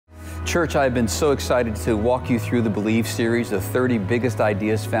Church, I've been so excited to walk you through the Believe series, the 30 biggest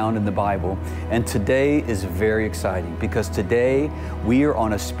ideas found in the Bible. And today is very exciting because today we are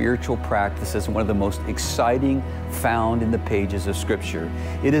on a spiritual practice that's one of the most exciting found in the pages of Scripture.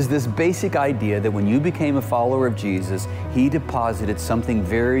 It is this basic idea that when you became a follower of Jesus, He deposited something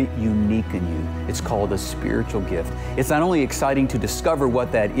very unique in you. It's called a spiritual gift. It's not only exciting to discover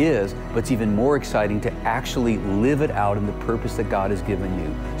what that is, but it's even more exciting to actually live it out in the purpose that God has given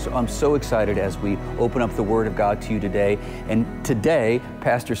you. So I'm so excited as we open up the Word of God to you today. And today,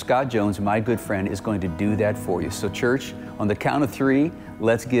 Pastor Scott Jones, my good friend, is going to do that for you. So church, on the count of 3,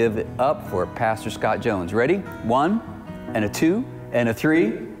 let's give it up for Pastor Scott Jones. Ready? 1, and a 2, and a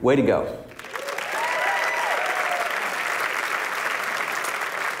 3. Way to go.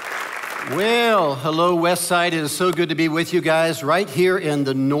 Well, hello, Westside. It is so good to be with you guys right here in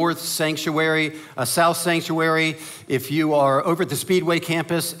the North Sanctuary, South Sanctuary. If you are over at the Speedway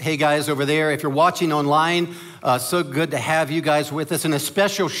campus, hey guys over there. If you're watching online, so good to have you guys with us. And a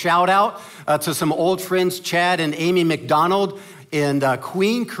special shout out to some old friends, Chad and Amy McDonald in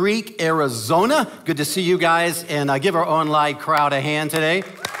Queen Creek, Arizona. Good to see you guys, and give our online crowd a hand today.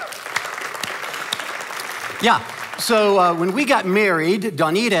 Yeah. So when we got married,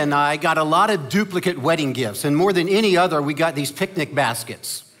 Donita and I got a lot of duplicate wedding gifts. And more than any other, we got these picnic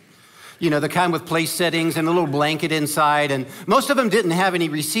baskets. You know, the kind with place settings and a little blanket inside. And most of them didn't have any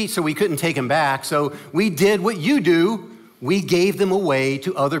receipts, so we couldn't take them back. So we did what you do. We gave them away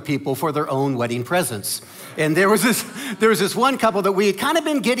to other people for their own wedding presents. And there was this one couple that we had kind of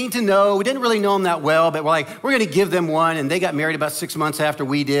been getting to know. We didn't really know them that well, but we're like, we're going to give them one. And they got married about 6 months after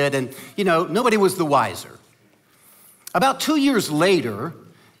we did. And, you know, nobody was the wiser. About 2 years later,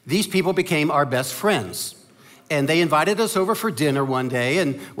 these people became our best friends. And they invited us over for dinner one day,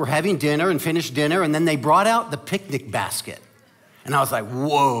 and we're having dinner and finished dinner, and then they brought out the picnic basket. And I was like,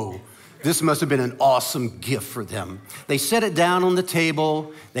 whoa, this must have been an awesome gift for them. They set it down on the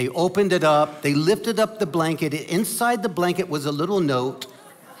table, they opened it up, they lifted up the blanket. Inside the blanket was a little note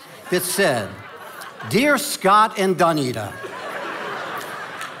that said, "Dear Scott and Donita,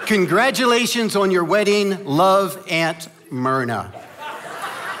 congratulations on your wedding. Love, Aunt Myrna."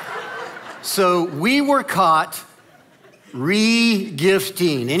 So we were caught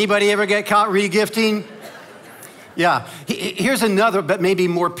re-gifting. Anybody ever get caught re-gifting? Yeah. Here's another, but maybe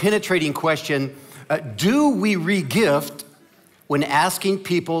more penetrating question. Do we re-gift when asking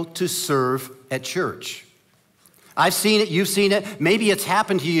people to serve at church? I've seen it, you've seen it, maybe it's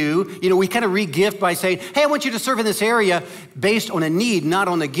happened to you. You know, we kind of re-gift by saying, hey, I want you to serve in this area based on a need, not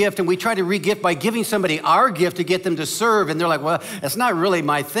on the gift. And we try to re-gift by giving somebody our gift to get them to serve. And they're like, well, it's not really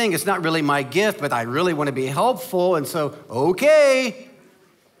my thing. It's not really my gift, but I really want to be helpful. And so, okay.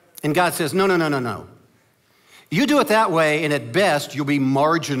 And God says, no, no, no, no, no. You do it that way, and at best, you'll be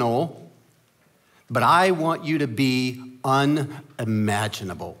marginal, but I want you to be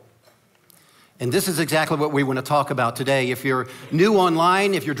unimaginable. And this is exactly what we want to talk about today. If you're new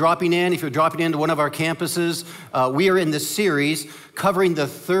online, if you're dropping into one of our campuses, we are in this series covering the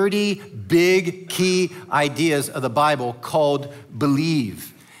 30 big key ideas of the Bible called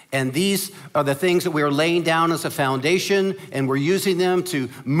Believe. And these are the things that we are laying down as a foundation, and we're using them to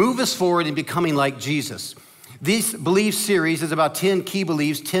move us forward in becoming like Jesus. This Believe series is about 10 key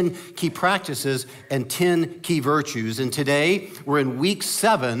beliefs, 10 key practices, and 10 key virtues. And today, we're in week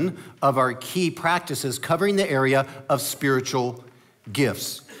 7 of our key practices covering the area of spiritual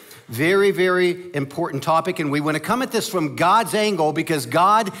gifts. Very, very important topic, and we want to come at this from God's angle because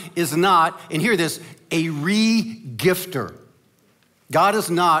God is not, and hear this, a re-gifter. God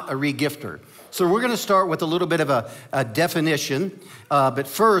is not a re-gifter. So we're going to start with a little bit of a definition. But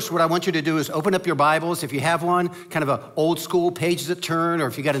first, what I want you to do is open up your Bibles. If you have one, kind of an old school pages that turn, or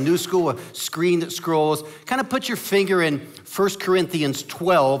if you got a new school, a screen that scrolls, kind of put your finger in 1 Corinthians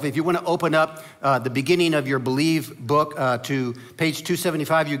 12. If you want to open up the beginning of your Believe book to page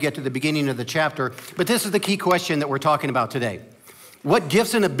 275, you get to the beginning of the chapter. But this is the key question that we're talking about today. What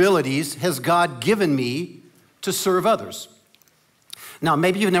gifts and abilities has God given me to serve others? Now,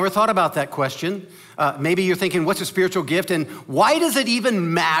 maybe you've never thought about that question. Maybe you're thinking, what's a spiritual gift and why does it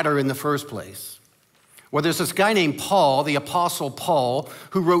even matter in the first place? Well, there's this guy named Paul, the Apostle Paul,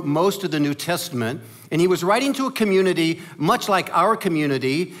 who wrote most of the New Testament, and he was writing to a community much like our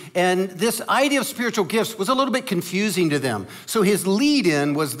community, and this idea of spiritual gifts was a little bit confusing to them. So his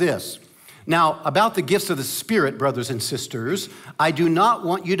lead-in was this. Now, about the gifts of the Spirit, brothers and sisters, I do not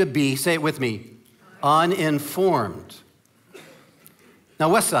want you to be, say it with me, uninformed. Now,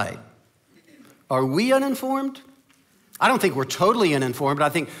 Westside, are we uninformed? I don't think we're totally uninformed, but I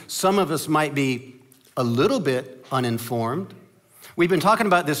think some of us might be a little bit uninformed. We've been talking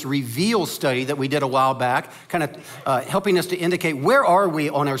about this reveal study that we did a while back, kind of helping us to indicate where are we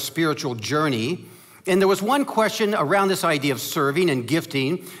on our spiritual journey. And there was one question around this idea of serving and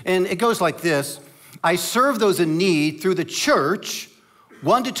gifting, and it goes like this. I serve those in need through the church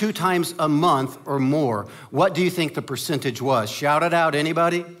 1 to 2 times a month or more. What do you think the percentage was? Shout it out,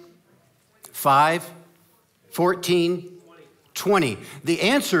 anybody? 5, 14, 20. The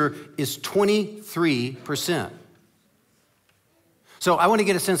answer is 23%. So I want to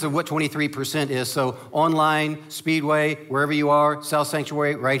get a sense of what 23% is. So online, Speedway, wherever you are, South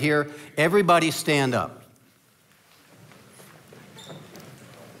Sanctuary, right here, everybody stand up.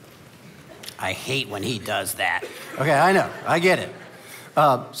 I hate when he does that. Okay, I know, I get it.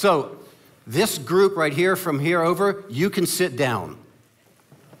 So this group right here, from here over, you can sit down.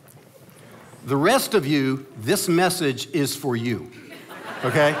 The rest of you, this message is for you,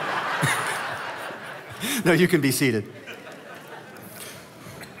 okay? No, you can be seated.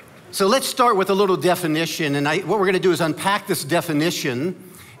 So let's start with a little definition, and what we're going to do is unpack this definition,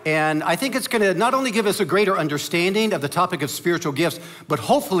 and I think it's going to not only give us a greater understanding of the topic of spiritual gifts, but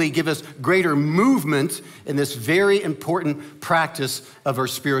hopefully give us greater movement in this very important practice of our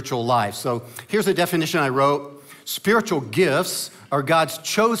spiritual life. So here's the definition I wrote. Spiritual gifts are God's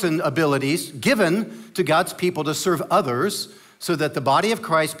chosen abilities given to God's people to serve others so that the body of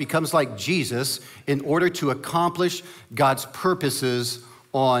Christ becomes like Jesus in order to accomplish God's purposes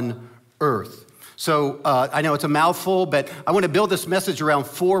on earth. So I know it's a mouthful, but I want to build this message around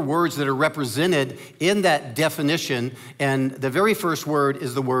 4 words that are represented in that definition. And the very first word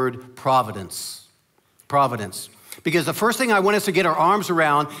is the word providence. Providence. Because the first thing I want us to get our arms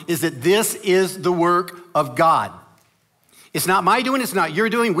around is that this is the work of God. It's not my doing, it's not your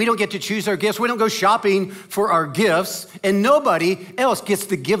doing. We don't get to choose our gifts. We don't go shopping for our gifts, and nobody else gets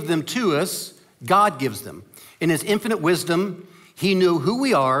to give them to us. God gives them. In his infinite wisdom, he knew who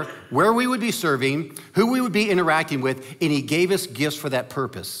we are, where we would be serving, who we would be interacting with, and he gave us gifts for that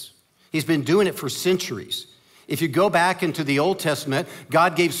purpose. He's been doing it for centuries. If you go back into the Old Testament,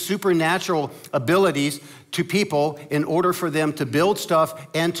 God gave supernatural abilities to people in order for them to build stuff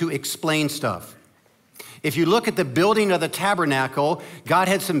and to explain stuff. If you look at the building of the tabernacle, God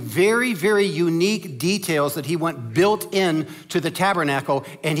had some very, very unique details that he want built in to the tabernacle,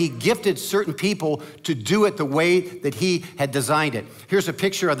 and he gifted certain people to do it the way that he had designed it. Here's a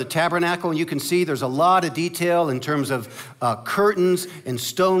picture of the tabernacle, and you can see there's a lot of detail in terms of curtains and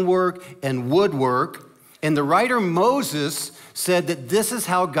stonework and woodwork. And the writer Moses said that this is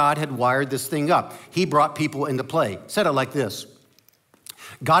how God had wired this thing up. He brought people into play. Said it like this.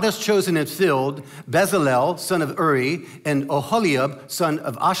 God has chosen and filled Bezalel, son of Uri, and Oholiab, son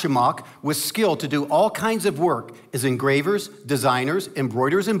of Ahisamak, with skill to do all kinds of work as engravers, designers,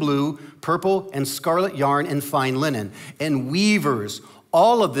 embroiderers in blue, purple, and scarlet yarn and fine linen, and weavers,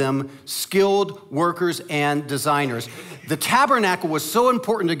 all of them skilled workers and designers. The tabernacle was so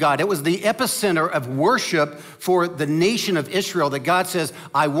important to God. It was the epicenter of worship for the nation of Israel that God says,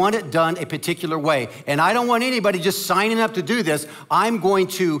 I want it done a particular way. And I don't want anybody just signing up to do this. I'm going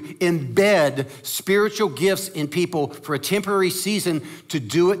to embed spiritual gifts in people for a temporary season to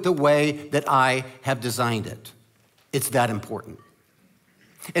do it the way that I have designed it. It's that important.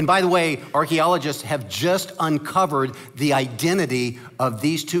 And by the way, archaeologists have just uncovered the identity of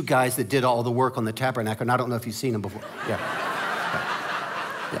these 2 guys that did all the work on the tabernacle. And I don't know if you've seen them before. Yeah.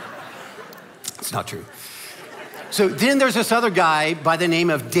 It's not true. So then there's this other guy by the name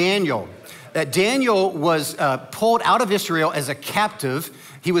of Daniel. Daniel was pulled out of Israel as a captive.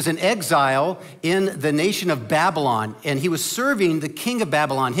 He was in exile in the nation of Babylon, and he was serving the king of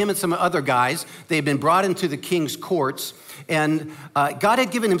Babylon, him and some other guys. They had been brought into the king's courts, and God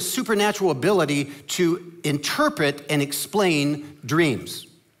had given him supernatural ability to interpret and explain dreams.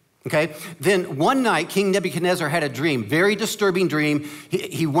 Okay? Then one night, King Nebuchadnezzar had a dream, very disturbing dream.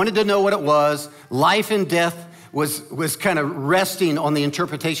 He wanted to know what it was. Life and death was kind of resting on the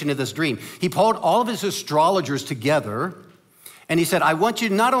interpretation of this dream. He pulled all of his astrologers together, and he said, I want you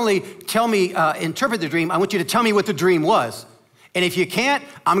to not only tell me, interpret the dream, I want you to tell me what the dream was. And if you can't,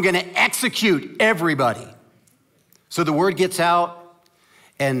 I'm going to execute everybody. So the word gets out,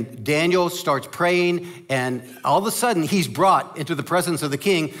 and Daniel starts praying, and all of a sudden, he's brought into the presence of the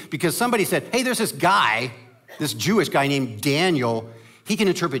king because somebody said, hey, there's this guy, this Jewish guy named Daniel. He can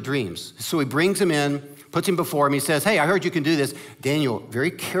interpret dreams. So he brings him in, puts him before him. He says, hey, I heard you can do this. Daniel,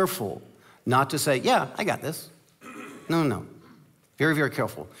 very careful not to say, yeah, I got this. No. Very, very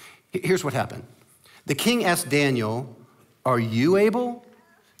careful. Here's what happened. The king asked Daniel, are you able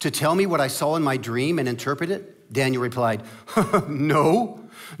to tell me what I saw in my dream and interpret it? Daniel replied,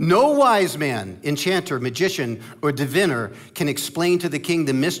 no wise man, enchanter, magician, or diviner can explain to the king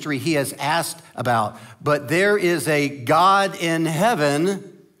the mystery he has asked about. But there is a God in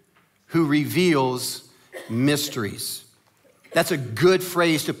heaven who reveals mysteries. That's a good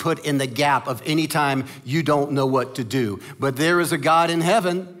phrase to put in the gap of any time you don't know what to do. But there is a God in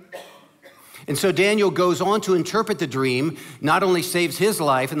heaven. And so Daniel goes on to interpret the dream, not only saves his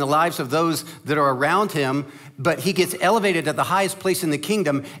life and the lives of those that are around him, but he gets elevated at the highest place in the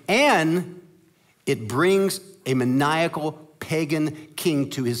kingdom, and it brings a maniacal pagan king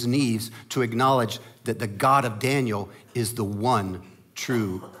to his knees to acknowledge that the God of Daniel is the one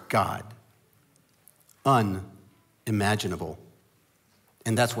true God. Unimaginable.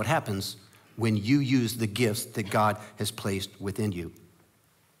 And that's what happens when you use the gifts that God has placed within you.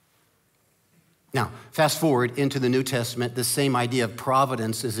 Now, fast forward into the New Testament, the same idea of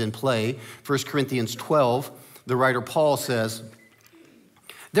providence is in play. 1 Corinthians 12, the writer Paul says,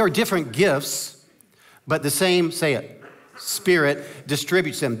 there are different gifts, but the same, say it, Spirit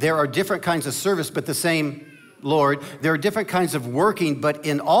distributes them. There are different kinds of service, but the same Lord. There are different kinds of working, but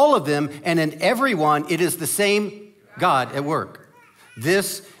in all of them and in everyone, it is the same God at work.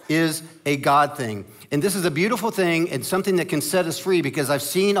 This is a God thing. And this is a beautiful thing and something that can set us free, because I've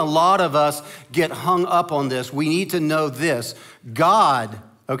seen a lot of us get hung up on this. We need to know this. God,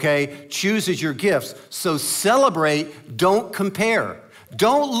 okay, chooses your gifts. So celebrate, don't compare.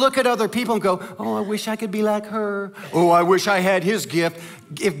 Don't look at other people and go, oh, I wish I could be like her. Oh, I wish I had his gift.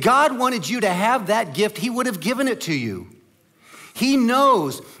 If God wanted you to have that gift, he would have given it to you. He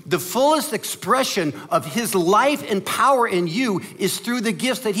knows the fullest expression of his life and power in you is through the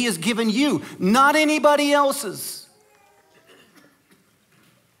gifts that he has given you, not anybody else's.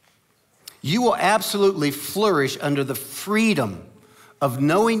 You will absolutely flourish under the freedom of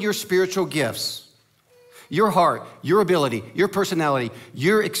knowing your spiritual gifts, your heart, your ability, your personality,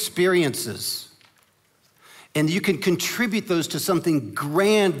 your experiences. And you can contribute those to something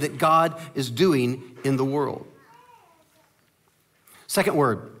grand that God is doing in the world. Second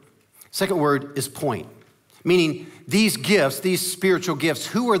word is point. Meaning these gifts, these spiritual gifts,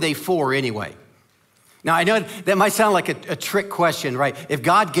 who are they for anyway? Now I know that might sound like a trick question, right? If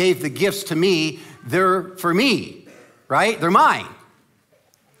God gave the gifts to me, they're for me, right? They're mine.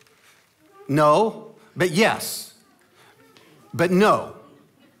 No, but yes. But no.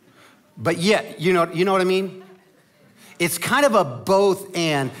 But yet, you know what I mean? It's kind of a both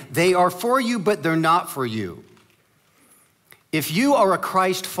and. They are for you, but they're not for you. If you are a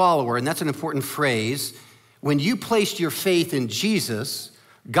Christ follower, and that's an important phrase, when you placed your faith in Jesus,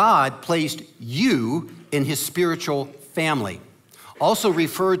 God placed you in his spiritual family, also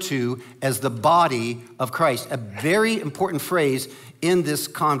referred to as the body of Christ, a very important phrase in this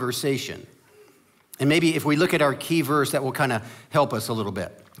conversation. And maybe if we look at our key verse, that will kind of help us a little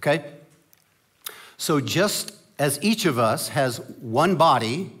bit, okay? So just as each of us has one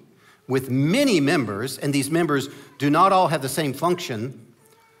body with many members, and these members do not all have the same function,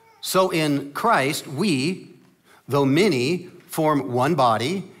 so in Christ, we, though many, form one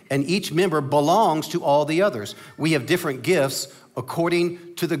body, and each member belongs to all the others. We have different gifts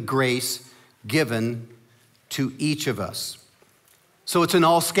according to the grace given to each of us. So it's an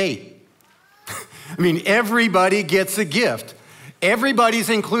all skate. I mean, everybody gets a gift.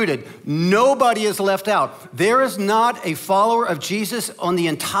 Everybody's included. Nobody is left out. There is not a follower of Jesus on the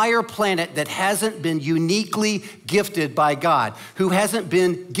entire planet that hasn't been uniquely gifted by God, who hasn't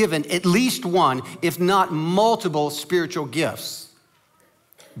been given at least one, if not multiple spiritual gifts.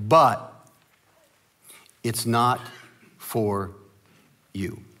 But it's not for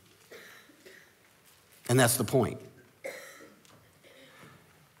you. And that's the point.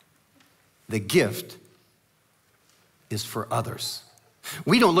 The gift is for others.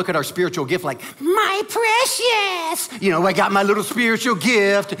 We don't look at our spiritual gift like, my precious. You know, I got my little spiritual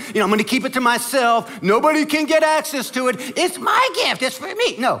gift. You know, I'm going to keep it to myself. Nobody can get access to it. It's my gift. It's for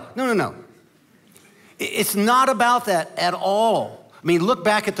me. No. It's not about that at all. I mean, look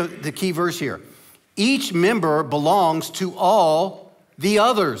back at the key verse here. Each member belongs to all the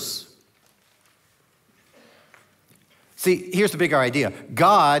others. See, here's the bigger idea.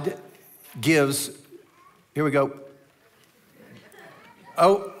 God gives, here we go.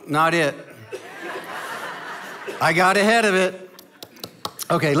 Oh, not it. I got ahead of it.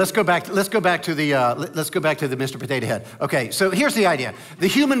 Okay, let's go back to the Mr. Potato Head. Okay, so here's the idea. The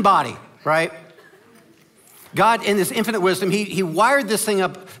human body, right? God, in his infinite wisdom, he wired this thing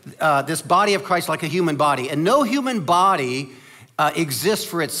up, this body of Christ like a human body. And no human body exists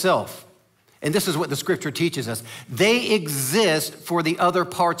for itself. And this is what the scripture teaches us. They exist for the other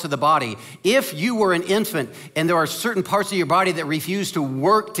parts of the body. If you were an infant and there are certain parts of your body that refuse to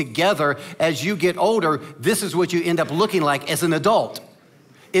work together as you get older, this is what you end up looking like as an adult.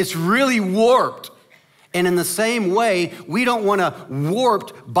 It's really warped. And in the same way, we don't want a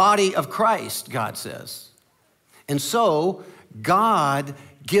warped body of Christ, God says. And so God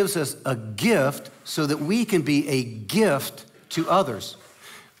gives us a gift so that we can be a gift to others.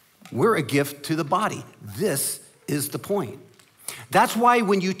 We're a gift to the body. This is the point. That's why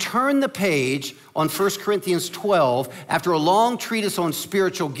when you turn the page on 1 Corinthians 12, after a long treatise on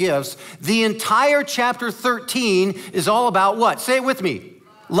spiritual gifts, the entire chapter 13 is all about what? Say it with me.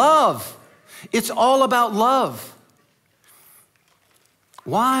 Love. It's all about love.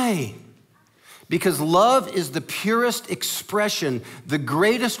 Why? Because love is the purest expression, the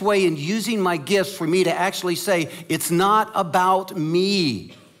greatest way in using my gifts for me to actually say, it's not about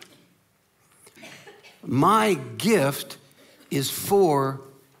me. My gift is for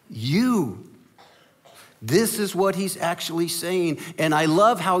you. This is what he's actually saying. And I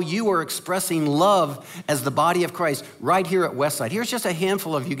love how you are expressing love as the body of Christ right here at Westside. Here's just a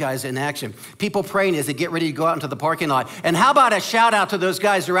handful of you guys in action. People praying as they get ready to go out into the parking lot. And how about a shout out to those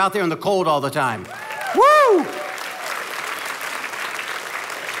guys who are out there in the cold all the time? Woo!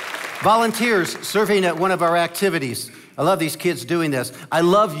 Volunteers serving at one of our activities. I love these kids doing this. I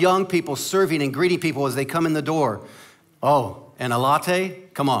love young people serving and greeting people as they come in the door. Oh, and a latte?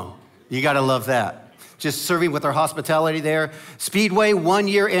 Come on. You got to love that. Just serving with our hospitality there. Speedway,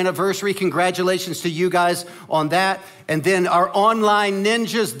 1-year anniversary. Congratulations to you guys on that. And then our online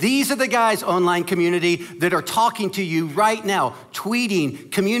ninjas. These are the guys, online community, that are talking to you right now,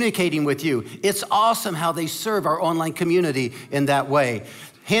 tweeting, communicating with you. It's awesome how they serve our online community in that way.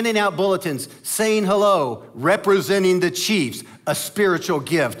 Handing out bulletins, saying hello, representing the Chiefs, a spiritual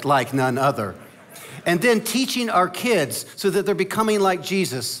gift like none other. And then teaching our kids so that they're becoming like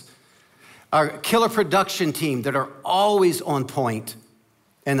Jesus. Our killer production team that are always on point.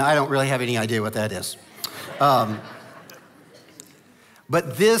 And I don't really have any idea what that is. But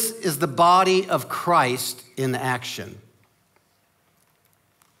this is the body of Christ in action.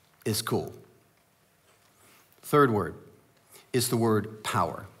 It's cool. Third word is the word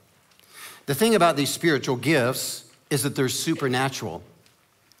power. The thing about these spiritual gifts is that they're supernatural.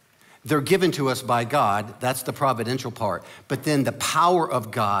 They're given to us by God. That's the providential part. But then the power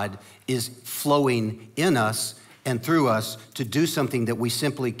of God is flowing in us and through us to do something that we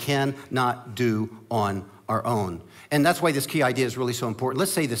simply cannot do on our own. And that's why this key idea is really so important.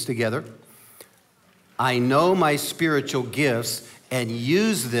 Let's say this together. I know my spiritual gifts and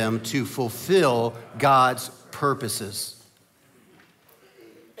use them to fulfill God's purposes.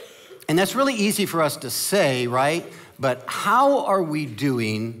 And that's really easy for us to say, right? But how are we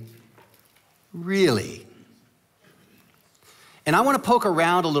doing really? And I want to poke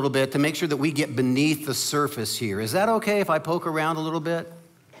around a little bit to make sure that we get beneath the surface here. Is that okay if I poke around a little bit?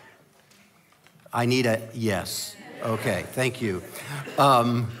 I need a yes. Okay, thank you.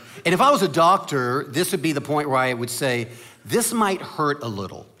 And if I was a doctor, this would be the point where I would say, this might hurt a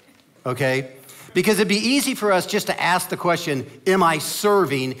little, okay? Because it'd be easy for us just to ask the question, am I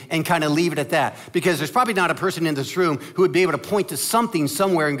serving, and kind of leave it at that. Because there's probably not a person in this room who would be able to point to something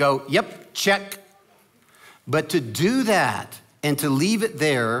somewhere and go, yep, check. But to do that and to leave it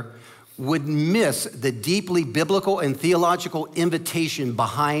there would miss the deeply biblical and theological invitation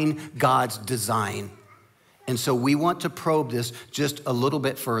behind God's design. And so we want to probe this just a little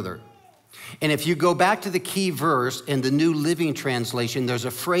bit further. And if you go back to the key verse in the New Living Translation, there's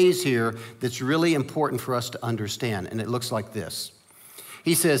a phrase here that's really important for us to understand, and it looks like this.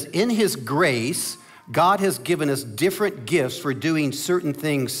 He says, in his grace, God has given us different gifts for doing certain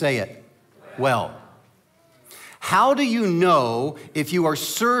things, say it, well. How do you know if you are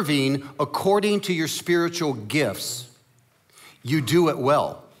serving according to your spiritual gifts? You do it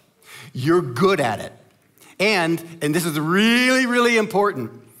well. You're good at it. And this is really, really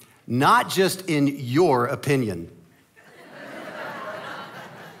important, not just in your opinion.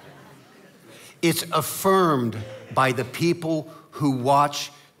 It's affirmed by the people who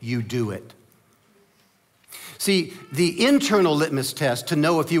watch you do it. See, the internal litmus test to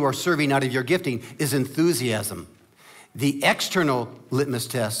know if you are serving out of your gifting is enthusiasm. The external litmus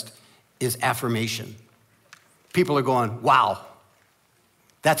test is affirmation. People are going, wow,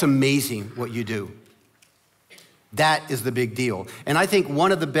 that's amazing what you do. That is the big deal. And I think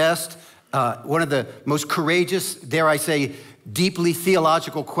one of the best, one of the most courageous, dare I say, deeply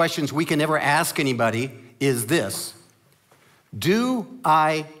theological questions we can ever ask anybody is this: do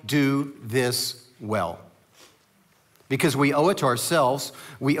I do this well? because we owe it to ourselves,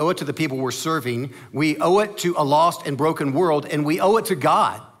 we owe it to the people we're serving, we owe it to a lost and broken world, and we owe it to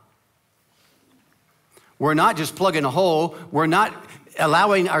God. We're not just plugging a hole. We're not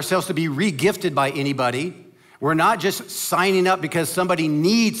allowing ourselves to be re-gifted by anybody. We're not just signing up because somebody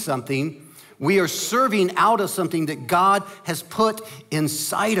needs something. We are serving out of something that God has put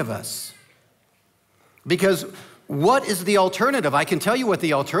inside of us. Because what is the alternative? I can tell you what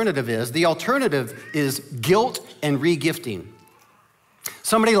the alternative is. The alternative is guilt and re-gifting.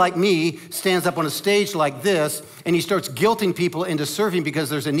 Somebody like me stands up on a stage like this and he starts guilting people into serving because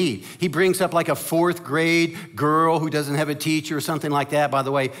there's a need. He brings up like a 4th grade girl who doesn't have a teacher or something like that. By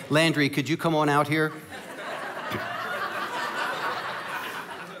the way, Landry, could you come on out here?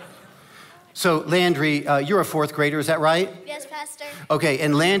 So Landry, you're a 4th grader, is that right? Yes, Pastor. Okay,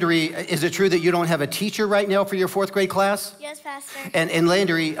 and Landry, is it true that you don't have a teacher right now for your 4th grade class? Yes, Pastor. And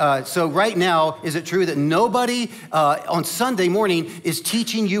Landry, so right now, is it true that nobody on Sunday morning is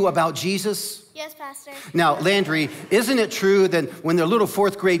teaching you about Jesus? Yes, Pastor. Now, Landry, isn't it true that when they're little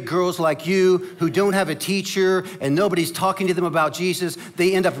 4th grade girls like you who don't have a teacher and nobody's talking to them about Jesus,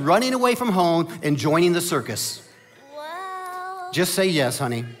 they end up running away from home and joining the circus? Well... Just say yes,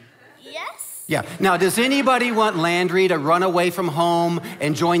 honey. Yes? Yeah. Now, does anybody want Landry to run away from home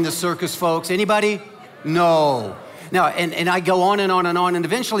and join the circus, folks? Anybody? No. Now, and I go on and on and on, and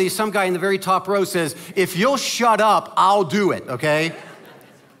eventually some guy in the very top row says, if you'll shut up, I'll do it, okay?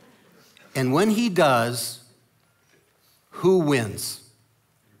 And when he does, who wins?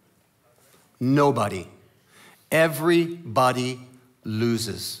 Nobody. Everybody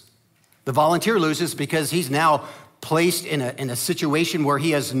loses. The volunteer loses because he's now placed in a situation where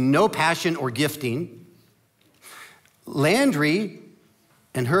he has no passion or gifting. Landry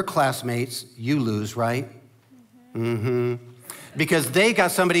and her classmates, you lose, right? Mm-hmm. Because they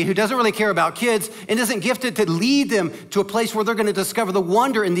got somebody who doesn't really care about kids and isn't gifted to lead them to a place where they're going to discover the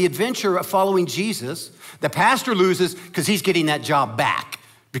wonder and the adventure of following Jesus. The pastor loses because he's getting that job back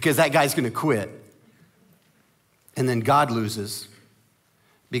because that guy's going to quit. And then God loses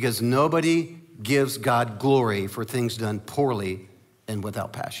because nobody gives God glory for things done poorly and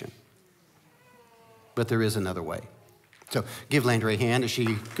without passion. But there is another way. So give Landry a hand as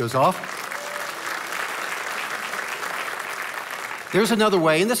she goes off. There's another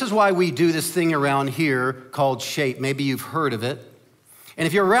way, and this is why we do this thing around here called SHAPE. Maybe you've heard of it. And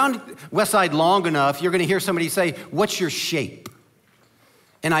if you're around Westside long enough, you're going to hear somebody say, what's your shape?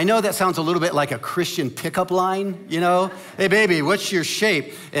 And I know that sounds a little bit like a Christian pickup line, you know? Hey, baby, what's your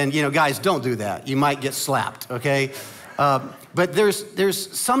shape? And, you know, guys, don't do that. You might get slapped, okay? But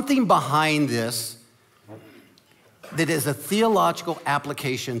there's something behind this that is a theological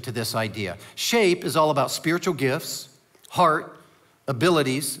application to this idea. SHAPE is all about spiritual gifts, heart,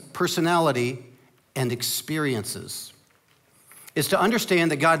 abilities, personality, and experiences. Is to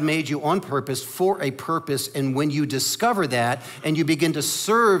understand that God made you on purpose for a purpose, and when you discover that and you begin to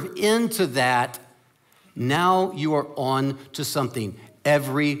serve into that, now you are on to something.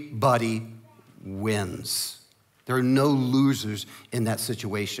 Everybody wins. There are no losers in that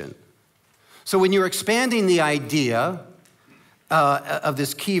situation. So when you're expanding the idea of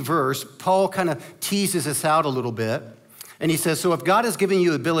this key verse, Paul kind of teases us out a little bit, and he says, so if God has given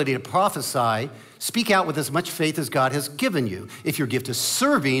you the ability to prophesy, speak out with as much faith as God has given you. If your gift is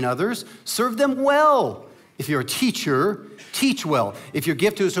serving others, serve them well. If you're a teacher, teach well. If your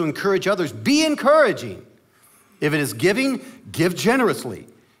gift is to encourage others, be encouraging. If it is giving, give generously.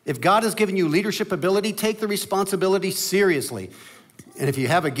 If God has given you leadership ability, take the responsibility seriously. And if you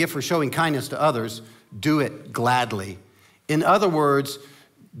have a gift for showing kindness to others, do it gladly. In other words,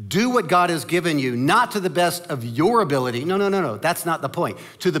 do what God has given you, not to the best of your ability. No. That's not the point.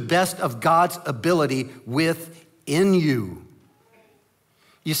 To the best of God's ability within you.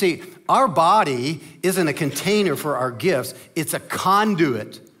 You see, our body isn't a container for our gifts. It's a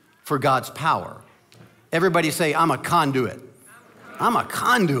conduit for God's power. Everybody say, I'm a conduit. I'm a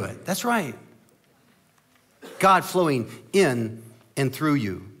conduit. That's right. God flowing in and through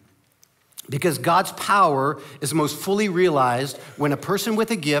you. Because God's power is most fully realized when a person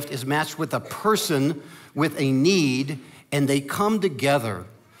with a gift is matched with a person with a need, and they come together.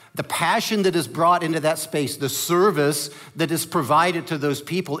 The passion that is brought into that space, the service that is provided to those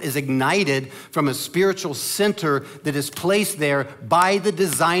people is ignited from a spiritual center that is placed there by the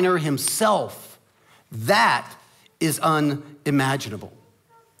designer himself. That is unimaginable.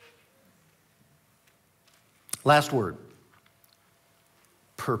 Last word,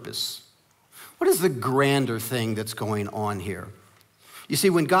 purpose. What is the grander thing that's going on here? You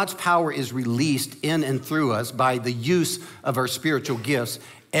see, when God's power is released in and through us by the use of our spiritual gifts,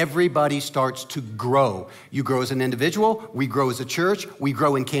 everybody starts to grow. You grow as an individual, we grow as a church, we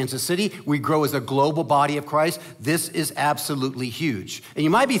grow in Kansas City, we grow as a global body of Christ. This is absolutely huge. And you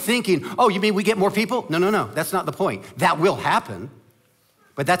might be thinking, oh, you mean we get more people? No, that's not the point. That will happen,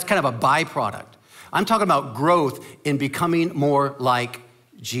 but that's kind of a byproduct. I'm talking about growth in becoming more like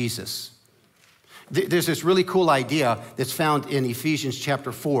Jesus. There's this really cool idea that's found in Ephesians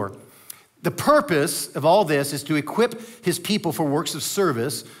chapter 4. The purpose of all this is to equip his people for works of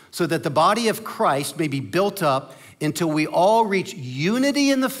service so that the body of Christ may be built up until we all reach unity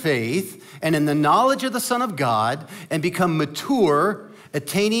in the faith and in the knowledge of the Son of God and become mature,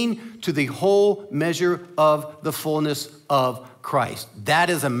 attaining to the whole measure of the fullness of Christ. That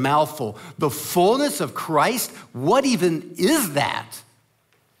is a mouthful. The fullness of Christ, what even is that?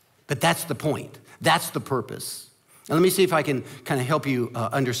 But that's the point. That's the purpose. And let me see if I can kind of help you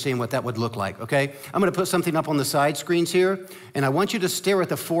understand what that would look like, okay? I'm gonna put something up on the side screens here, and I want you to stare at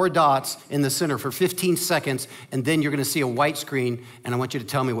the 4 dots in the center for 15 seconds, and then you're gonna see a white screen, and I want you to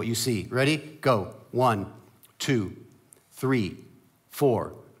tell me what you see. Ready? Go. 1, 2, 3,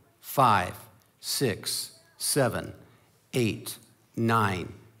 4, 5, 6, 7, 8,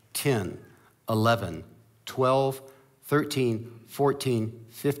 9, 10, 11, 12, 13, 14,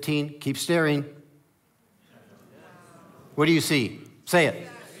 15. Keep staring. What do you see? Say it.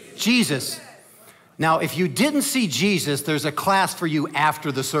 Jesus. Now, if you didn't see Jesus, there's a class for you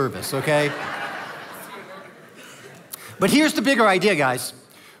after the service, okay? But here's the bigger idea, guys.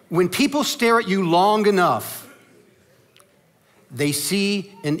 When people stare at you long enough, they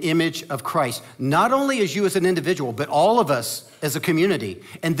see an image of Christ, not only as you as an individual, but all of us as a community,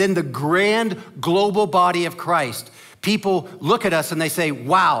 and then the grand global body of Christ. People look at us and they say,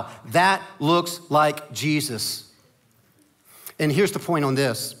 wow, that looks like Jesus. And here's the point on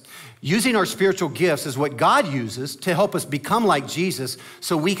this. Using our spiritual gifts is what God uses to help us become like Jesus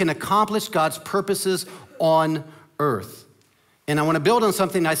so we can accomplish God's purposes on earth. And I want to build on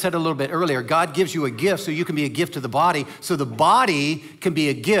something I said a little bit earlier. God gives you a gift so you can be a gift to the body, so the body can be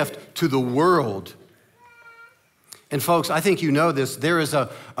a gift to the world. And folks, I think you know this. There is a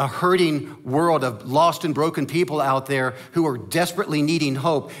hurting world of lost and broken people out there who are desperately needing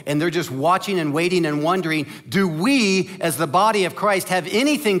hope. And they're just watching and waiting and wondering, do we, as the body of Christ, have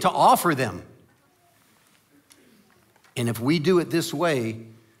anything to offer them? And if we do it this way,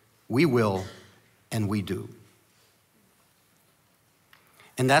 we will, and we do.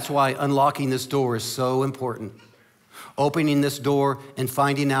 And that's why unlocking this door is so important. Opening this door and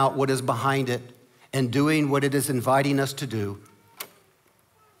finding out what is behind it and doing what it is inviting us to do.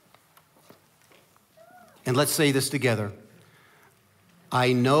 And let's say this together.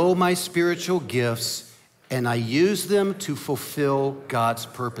 I know my spiritual gifts and I use them to fulfill God's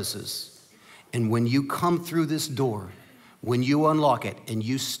purposes. And when you come through this door, when you unlock it and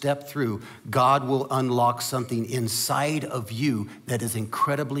you step through, God will unlock something inside of you that is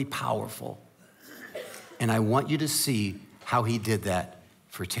incredibly powerful. And I want you to see how he did that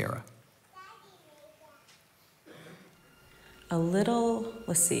for Tara.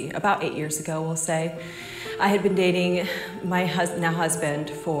 About 8 years ago, we'll say, I had been dating my now husband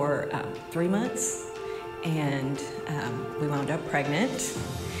for 3 months, and we wound up pregnant,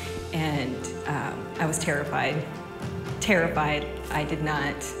 and I was terrified. I did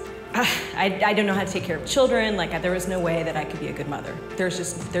not, I don't know how to take care of children. Like, there was no way that I could be a good mother.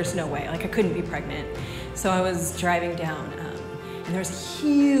 There's no way, like I couldn't be pregnant. So I was driving down, and there was a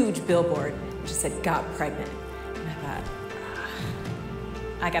huge billboard that just said, got pregnant. And I thought,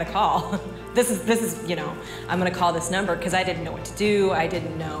 I gotta call. This is, I'm gonna call this number because I didn't know what to do. I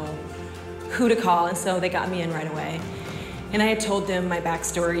didn't know who to call, and so they got me in right away. And I had told them my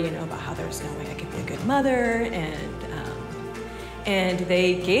backstory, about how there's no way I could be a good mother, and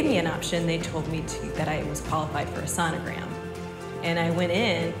they gave me an option. They told me that I was qualified for a sonogram. And I went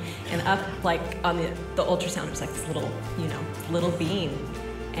in, and up on the ultrasound, it was like this little beam.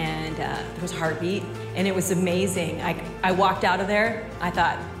 And there was a heartbeat, and it was amazing. I walked out of there, I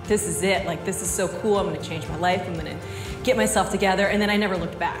thought, this is it, this is so cool, I'm gonna change my life, I'm gonna get myself together, and then I never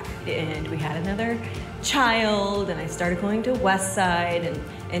looked back. And we had another child, and I started going to Westside,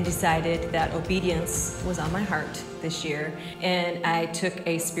 and decided that obedience was on my heart this year. And I took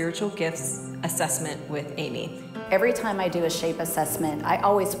a spiritual gifts assessment with Amy. Every time I do a shape assessment, I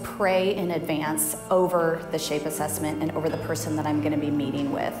always pray in advance over the shape assessment and over the person that I'm gonna be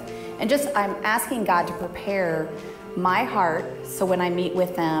meeting with. And I'm asking God to prepare my heart so when I meet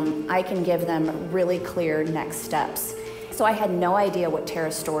with them, I can give them really clear next steps. So I had no idea what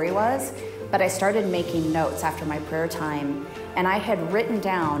Tara's story was, but I started making notes after my prayer time, and I had written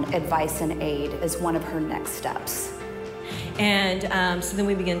down advice and aid as one of her next steps. And so then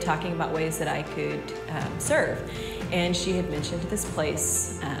we began talking about ways that I could serve. And she had mentioned this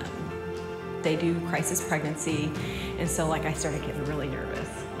place. They do crisis pregnancy. And so like I started getting really nervous.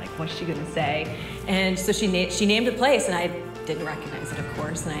 Like, what's she gonna say? And so she named a place, and I didn't recognize it, of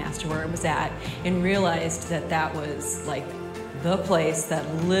course. And I asked her where it was at and realized that that was like the place that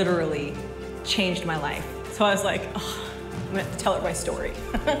literally changed my life. So I was like, oh, I'm gonna have to tell her my story.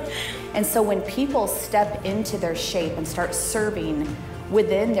 And so when people step into their shape and start serving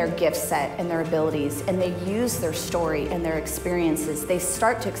within their gift set and their abilities, and they use their story and their experiences, they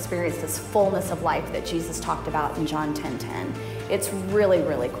start to experience this fullness of life that Jesus talked about in John 10:10. It's really,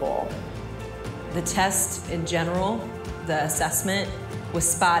 really cool. The test in general, the assessment, was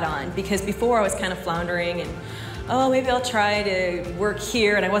spot on, because before I was kind of floundering and, oh, maybe I'll try to work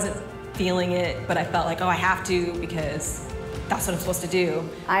here, and I wasn't feeling it, but I felt like, oh, I have to because that's what I'm supposed to do.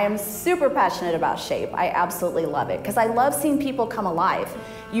 I am super passionate about shape. I absolutely love it because I love seeing people come alive.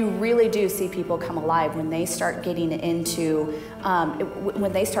 You really do see people come alive when they start getting into,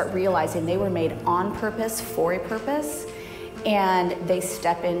 when they start realizing they were made on purpose for a purpose, and they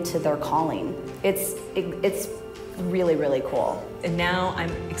step into their calling. It's really, really cool. And now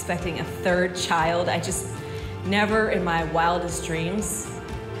I'm expecting a third child. I just never in my wildest dreams,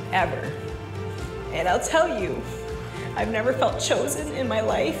 ever. And I'll tell you, I've never felt chosen in my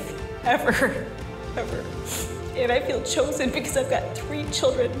life, ever. And I feel chosen because I've got 3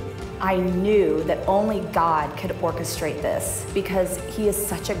 children. I knew that only God could orchestrate this because He is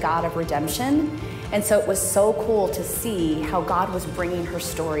such a God of redemption. And so it was so cool to see how God was bringing her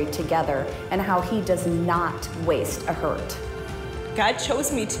story together and how He does not waste a hurt. God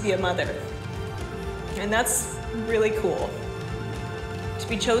chose me to be a mother, and that's really cool. To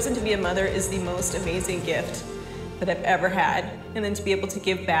be chosen to be a mother is the most amazing gift that I've ever had, and then to be able to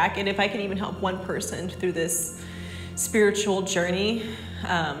give back, and if I can even help one person through this spiritual journey,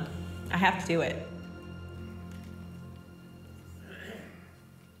 I have to do it.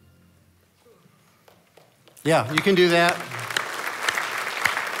 Yeah, you can do that.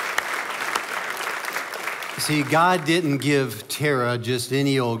 See, God didn't give Tara just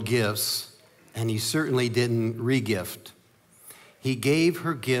any old gifts, and He certainly didn't re-gift. He gave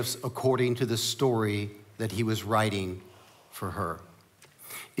her gifts according to the story that He was writing for her.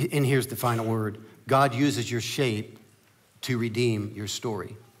 And here's the final word. God uses your shape to redeem your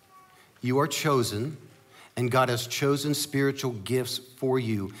story. You are chosen, and God has chosen spiritual gifts for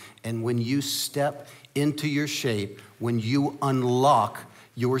you. And when you step into your shape, when you unlock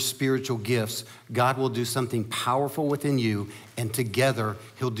your spiritual gifts, God will do something powerful within you, and together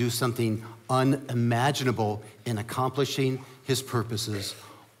He'll do something unimaginable in accomplishing His purposes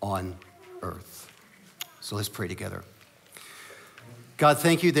on earth. So let's pray together. God,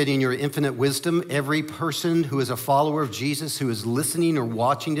 thank you that in your infinite wisdom, every person who is a follower of Jesus, who is listening or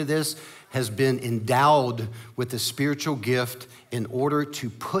watching to this, has been endowed with the spiritual gift in order to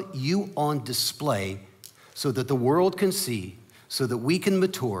put you on display so that the world can see, so that we can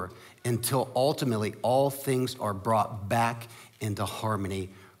mature until ultimately all things are brought back into harmony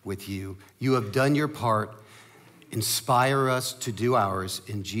with you. You have done your part. Inspire us to do ours.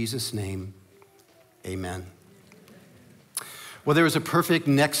 In Jesus' name, amen. Well, there is a perfect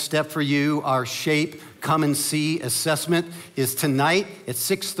next step for you. Our Shape Come and See assessment is tonight at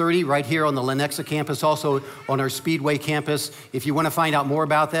 6:30 right here on the Lenexa campus, also on our Speedway campus. If you want to find out more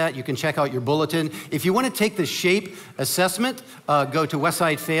about that, you can check out your bulletin. If you want to take the Shape assessment, go to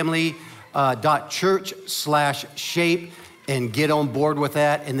westsidefamily.church/shape and get on board with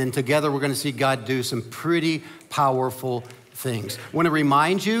that. And then together we're going to see God do some pretty powerful things. I want to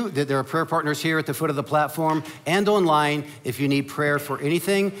remind you that there are prayer partners here at the foot of the platform and online if you need prayer for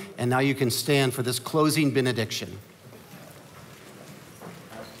anything. And now you can stand for this closing benediction.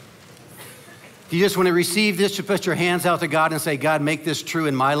 If you just want to receive this, you put your hands out to God and say, God, make this true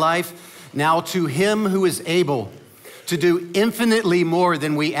in my life. Now to Him who is able to do infinitely more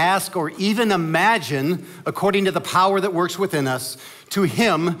than we ask or even imagine, according to the power that works within us, to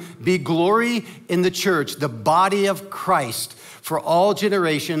Him be glory in the church, the body of Christ, for all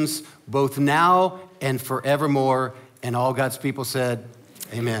generations, both now and forevermore. And all God's people said,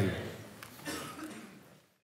 amen.